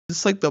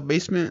It's like the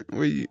basement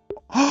where you.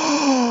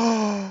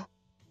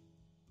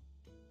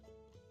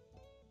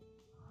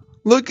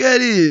 Look at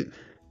it.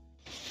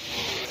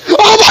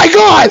 Oh my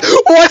god!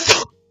 What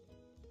the?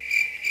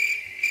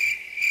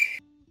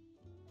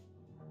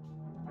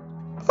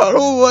 I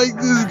don't like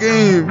this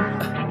game.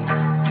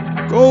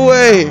 Go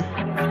away.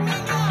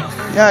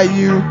 Yeah,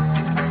 you.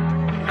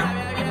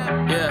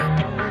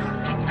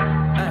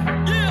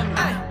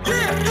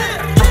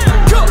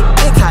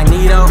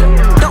 Incognito,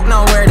 don't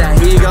know where the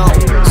he go.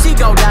 She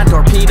go down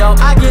torpedo.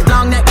 I get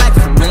long neck like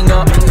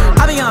flamingo.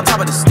 I be on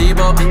top of the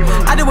steeple.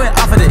 I do it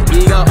off of the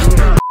ego.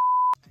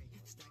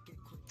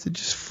 Is it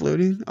just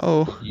floating?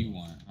 Oh. You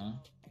want, huh?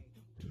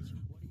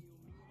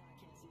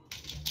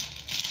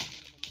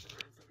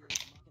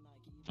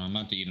 I'm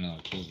about to eat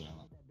another pizza.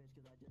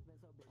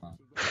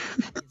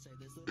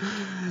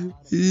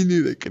 He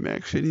knew the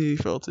connection. He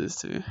felt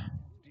this too.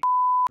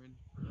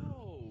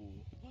 Yo,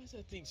 why is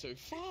that thing so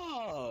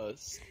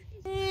fast?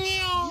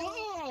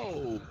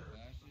 Yo!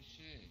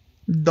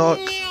 Duck.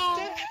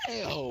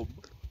 Damn!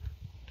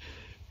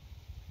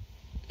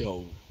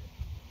 Yo,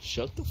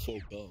 shut the fuck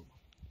up.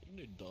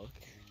 You duck.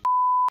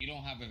 You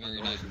don't have a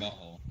very nice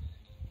butthole.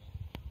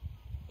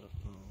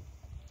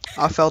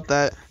 I felt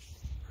that.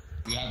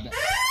 You have that.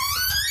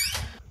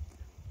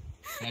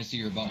 Can I see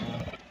your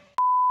butthole?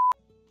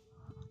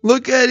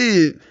 Look at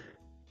it.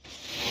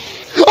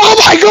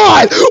 Oh my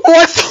god!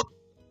 What the?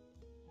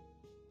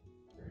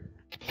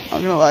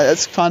 I'm gonna lie,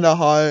 that's kinda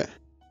hot.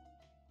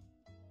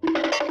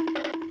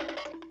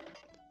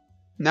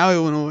 Now it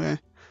went away.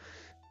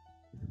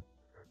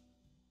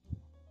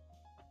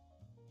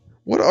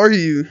 What are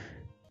you?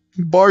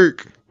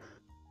 Bark.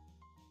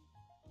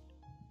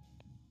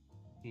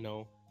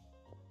 No.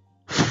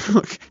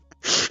 Okay.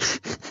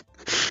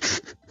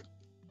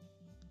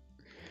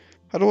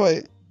 How do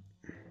I?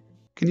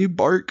 Can you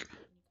bark?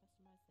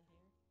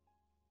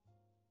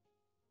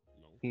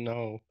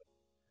 No.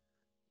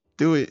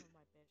 Do it.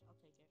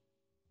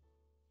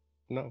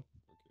 No.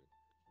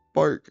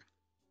 Bark.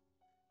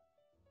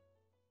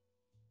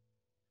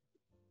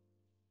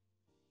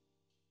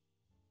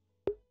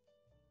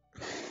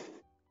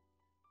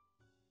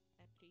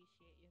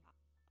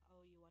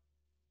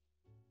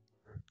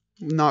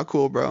 Not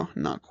cool, bro.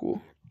 Not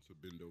cool. So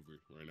bend over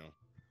right now.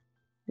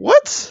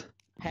 What?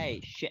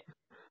 Hey, shit.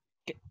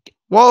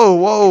 Whoa,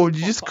 whoa. Did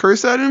you just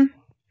curse at him?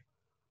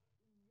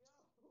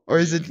 Or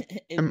is it...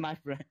 It's my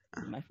friend.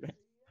 My friend.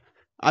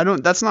 I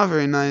don't... That's not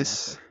very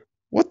nice.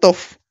 What the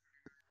f...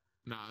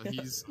 Nah,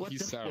 he's What the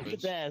fuck savage.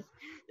 is that?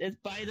 It's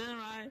Biden,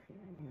 right?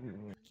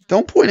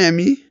 Don't point at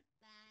me.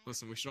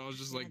 Listen, we should all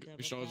just like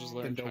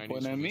learn Don't Chinese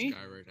point at from this me. guy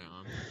right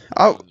now.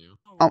 I'll- telling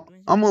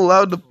you. I'm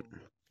allowed to...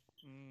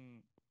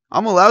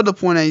 I'm allowed to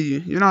point at you.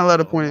 You're not allowed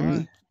to point at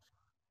me.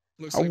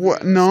 Looks like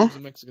what? we got No. ourselves a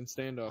Mexican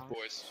standoff,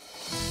 boys.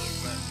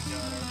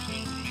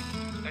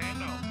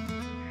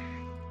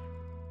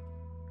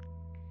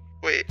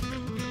 Wait.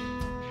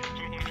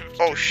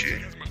 Oh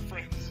shit.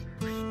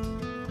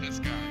 This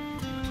guy.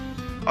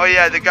 Oh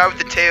yeah, the guy with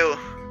the tail.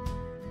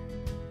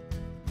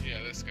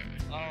 Yeah, this guy.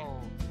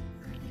 Oh.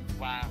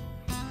 Wow.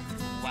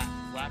 What?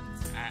 What?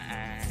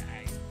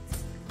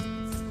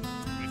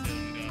 We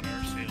done got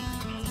ourselves an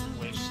old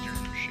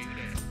western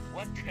shit.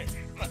 What?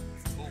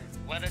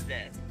 What is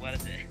that? What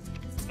is it?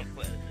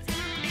 What is it?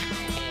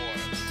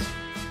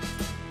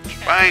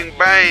 Bang,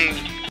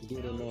 bang.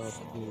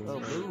 Oh,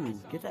 boo.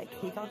 Get that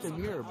cake out the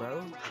mirror,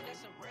 bro.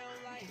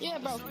 Yeah,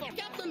 bro, fuck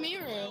out the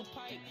mirror.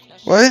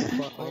 What? I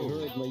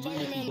heard my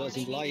Unity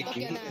doesn't like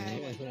you.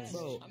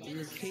 Bro,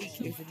 your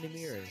cake is in the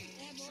mirror.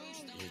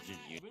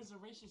 Where's the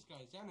racist guy?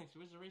 Xanax,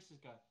 where's the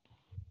racist guy?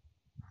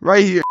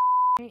 Right here.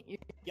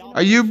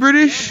 Are you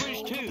British?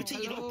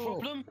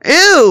 Problem?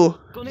 Ew!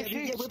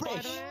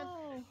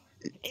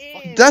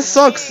 Ew, That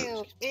sucks.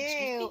 Ew,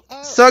 ew,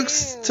 oh,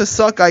 Sucks ew. to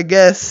suck, I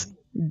guess.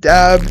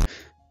 Dab.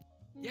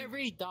 Yeah, it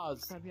really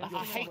does.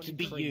 I hate to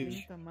be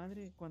you.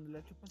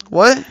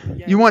 What?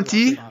 You want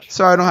tea?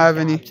 Sorry, I don't have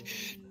any.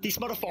 This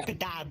motherfucker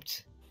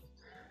dabbed.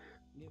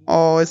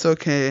 Oh, it's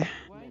okay.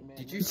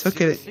 It's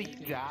okay.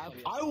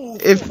 I will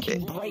If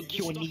fucking break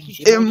your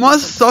knees. it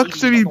must suck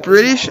to be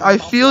British, I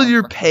feel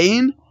your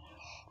pain.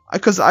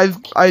 Because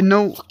I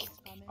know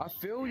I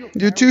feel your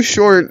you're too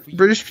short.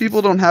 British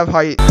people don't have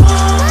height.